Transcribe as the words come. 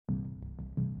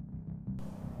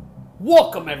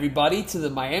Welcome everybody to the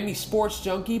Miami Sports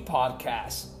Junkie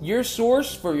podcast, your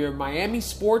source for your Miami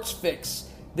sports fix,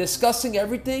 discussing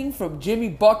everything from Jimmy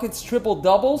Bucket's triple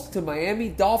doubles to Miami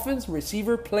Dolphins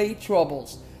receiver play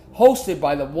troubles. Hosted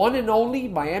by the one and only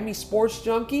Miami Sports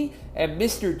Junkie and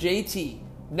Mr. JT.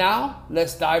 Now,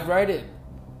 let's dive right in.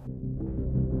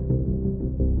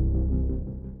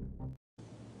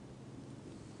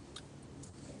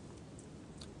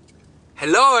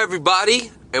 Hello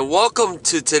everybody, and welcome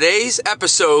to today's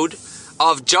episode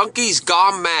of Junkies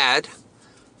Gone Mad,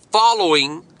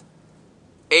 following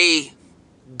a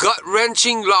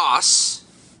gut-wrenching loss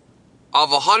of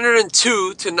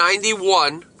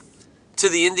 102-91 to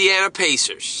the Indiana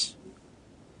Pacers.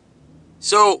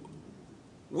 So,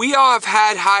 we all have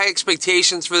had high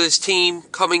expectations for this team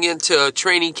coming into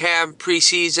training camp,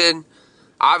 preseason,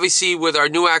 obviously with our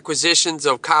new acquisitions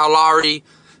of Kyle Lowry,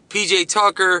 PJ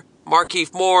Tucker,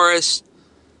 Markieff Morris.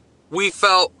 We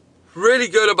felt really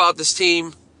good about this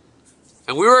team,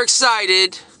 and we were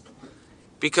excited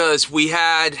because we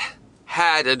had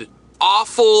an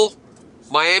awful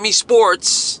Miami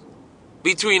sports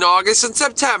between August and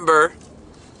September,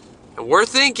 and we're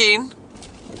thinking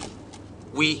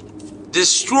we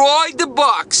destroyed the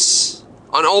Bucks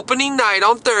on opening night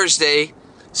on Thursday,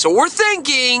 so we're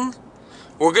thinking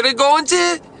we're gonna go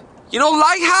into,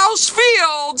 Lighthouse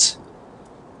Field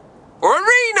or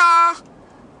arena,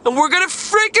 and we're gonna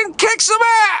freaking kick some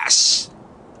ass.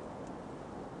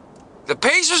 The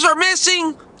Pacers are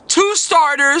missing two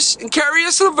starters in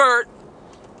Caris LeVert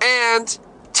and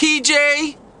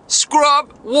TJ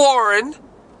Scrub Warren.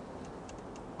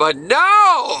 But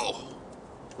no!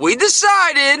 We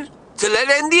decided to let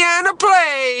Indiana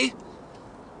play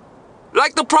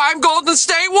like the prime Golden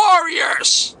State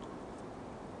Warriors.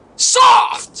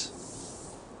 Soft!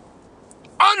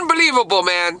 Unbelievable,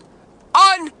 man.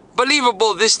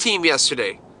 Unbelievable, this team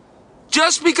yesterday.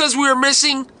 Just because we were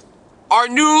missing our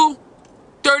new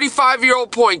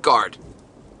 35-year-old point guard.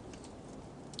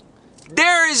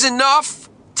 There is enough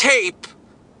tape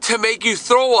to make you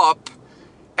throw up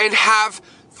and have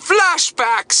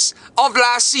flashbacks of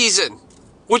last season,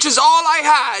 which is all I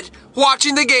had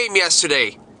watching the game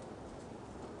yesterday.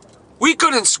 We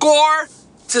couldn't score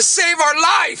to save our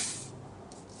life.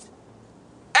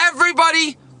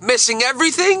 Everybody missing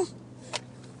everything.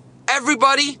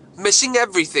 Everybody missing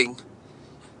everything.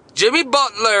 Jimmy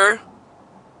Butler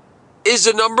is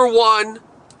the number one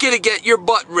gonna get your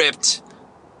butt ripped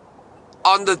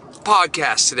on the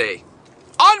podcast today.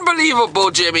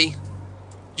 Unbelievable, Jimmy.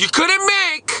 You couldn't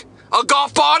make a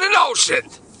golf ball in an ocean.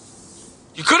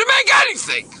 You couldn't make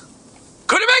anything.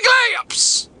 Couldn't make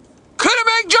layups. Couldn't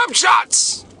make jump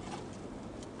shots.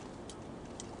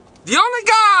 The only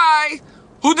guy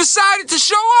who decided to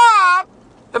show up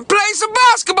and play some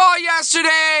basketball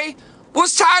yesterday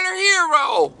was Tyler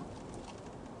Hero.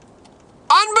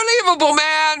 Unbelievable,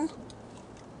 man.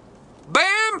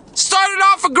 Bam started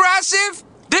off aggressive,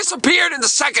 disappeared in the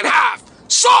second half.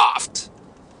 Soft.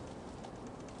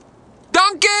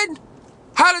 Duncan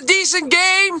had a decent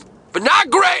game, but not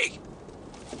great.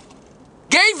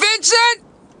 Gabe Vincent,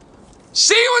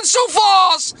 see you in Sioux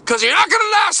Falls, because you're not going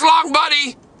to last long,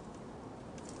 buddy.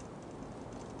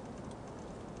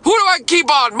 Who do I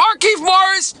keep on? Markieff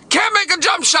Morris can't make a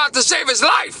jump shot to save his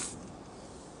life.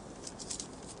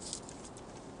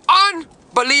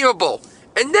 Unbelievable.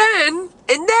 And then,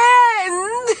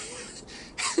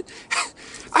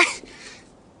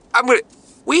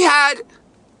 we had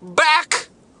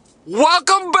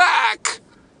welcome back,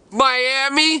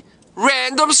 Miami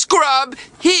random scrub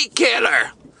heat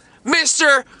killer,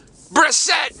 Mr.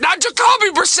 Brissett, not Jacoby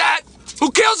Brissett,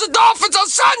 who kills the Dolphins on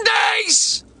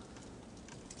Sundays.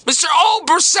 Mr. Old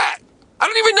Brissett, I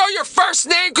don't even know your first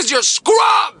name because you're a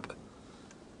scrub.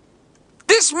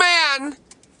 This man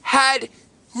had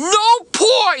no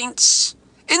points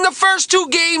in the first two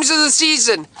games of the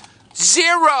season.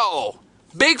 0.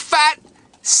 Big fat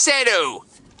zero.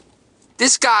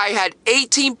 This guy had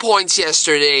 18 points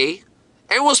yesterday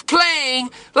and was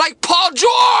playing like Paul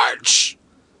George.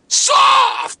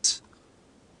 Soft.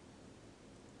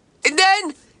 And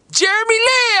then Jeremy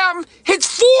Lamb hits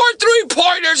 4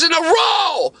 3-pointers in a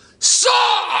row.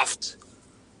 Soft.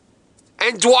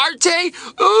 And Duarte,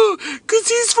 because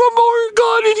he's from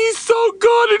Oregon and he's so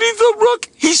good and he's a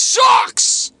rookie. He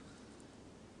sucks.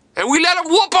 And we let him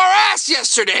whoop our ass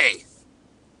yesterday.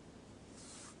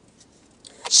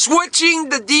 Switching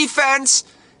the defense.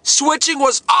 Switching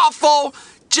was awful.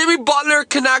 Jimmy Butler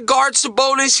cannot guard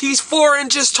Sabonis. He's 4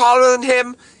 inches taller than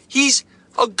him. He's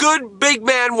a good big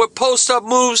man with post-up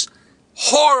moves.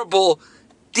 Horrible.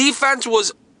 Defense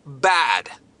was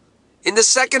bad. In the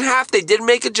second half, they did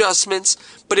make adjustments,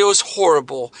 but it was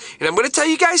horrible. And I'm going to tell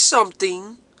you guys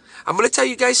something.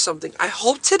 I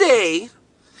hope today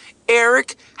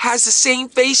Eric has the same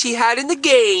face he had in the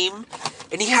game,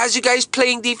 and he has you guys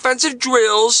playing defensive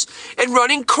drills and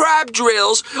running crab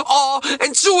drills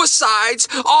and suicides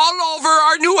all over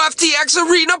our new FTX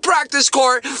Arena practice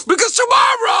court, because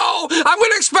tomorrow I'm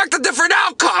going to expect a different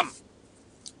outcome.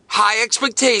 High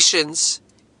expectations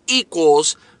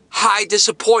equals high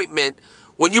disappointment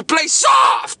when you play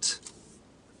soft.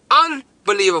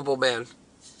 Unbelievable, man.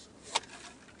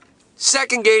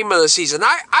 Second game of the season.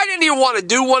 I didn't even want to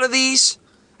do one of these,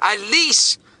 at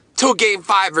least till game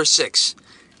 5 or 6.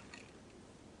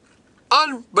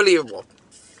 Unbelievable.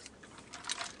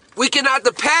 We cannot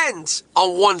depend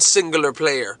on one singular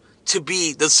player to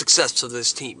be the success of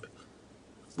this team.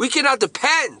 We cannot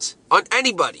depend on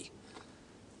anybody.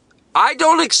 I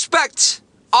don't expect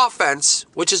offense,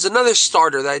 which is another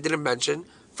starter that I didn't mention,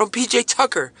 from PJ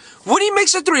Tucker. When he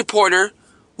makes a three-pointer,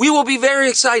 we will be very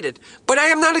excited. But I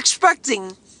am not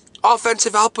expecting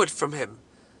offensive output from him.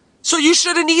 So you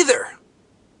shouldn't either.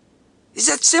 It's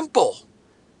that simple.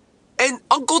 And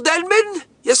Uncle Denman,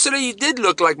 yesterday you did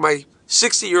look like my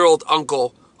 60-year-old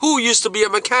uncle who used to be a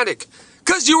mechanic,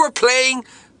 because you were playing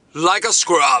like a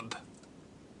scrub.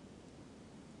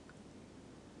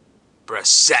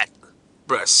 Brissett.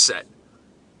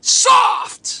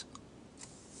 Soft!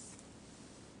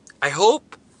 I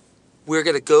hope we're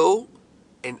going to go,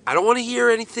 and I don't want to hear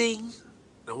anything.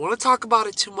 I don't want to talk about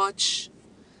it too much.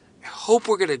 I hope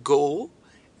we're going to go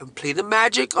and play the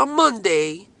Magic on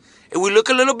Monday, and we look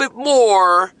a little bit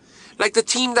more like the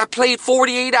team that played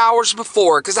 48 hours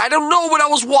before, because I don't know what I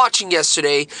was watching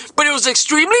yesterday, but it was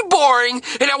extremely boring,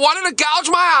 and I wanted to gouge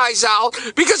my eyes out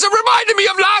because it reminded me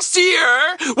of last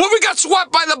year when we got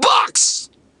swept by the Bucks.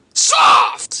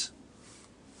 Soft!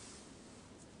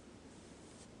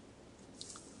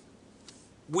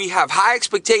 We have high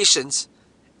expectations,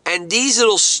 and these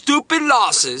little stupid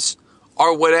losses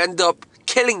are what end up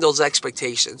killing those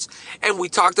expectations. And we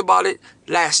talked about it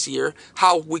last year,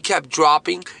 how we kept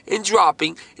dropping, and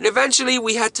eventually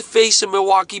we had to face the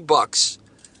Milwaukee Bucks,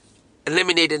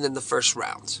 eliminated in the first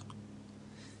round.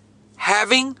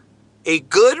 Having a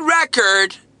good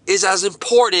record is as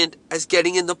important as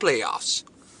getting in the playoffs.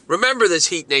 Remember this,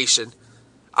 Heat Nation.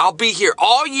 I'll be here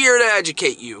all year to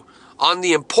educate you on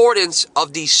the importance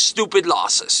of these stupid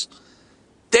losses.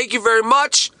 Thank you very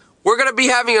much. We're going to be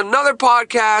having another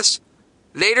podcast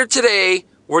later today.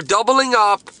 We're doubling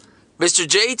up. Mr.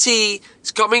 JT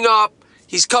is coming up.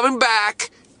 He's coming back.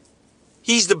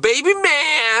 He's the baby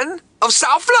man of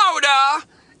South Florida.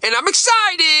 And I'm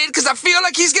excited because I feel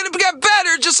like he's going to get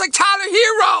better, just like Tyler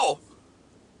Hero,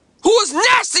 who was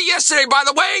nasty yesterday, by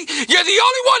the way. You're the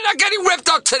only one not getting ripped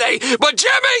up today. But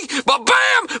Jimmy, but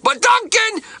Bam, but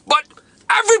Duncan, but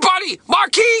everybody.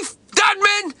 Markeith,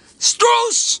 Denman,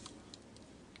 Strus,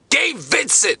 Gabe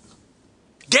Vincent.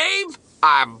 Gabe,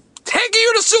 I'm taking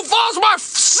you to Sioux Falls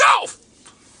myself.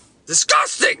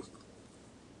 Disgusting.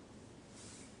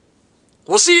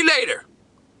 We'll see you later.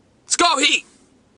 Let's go, Heat.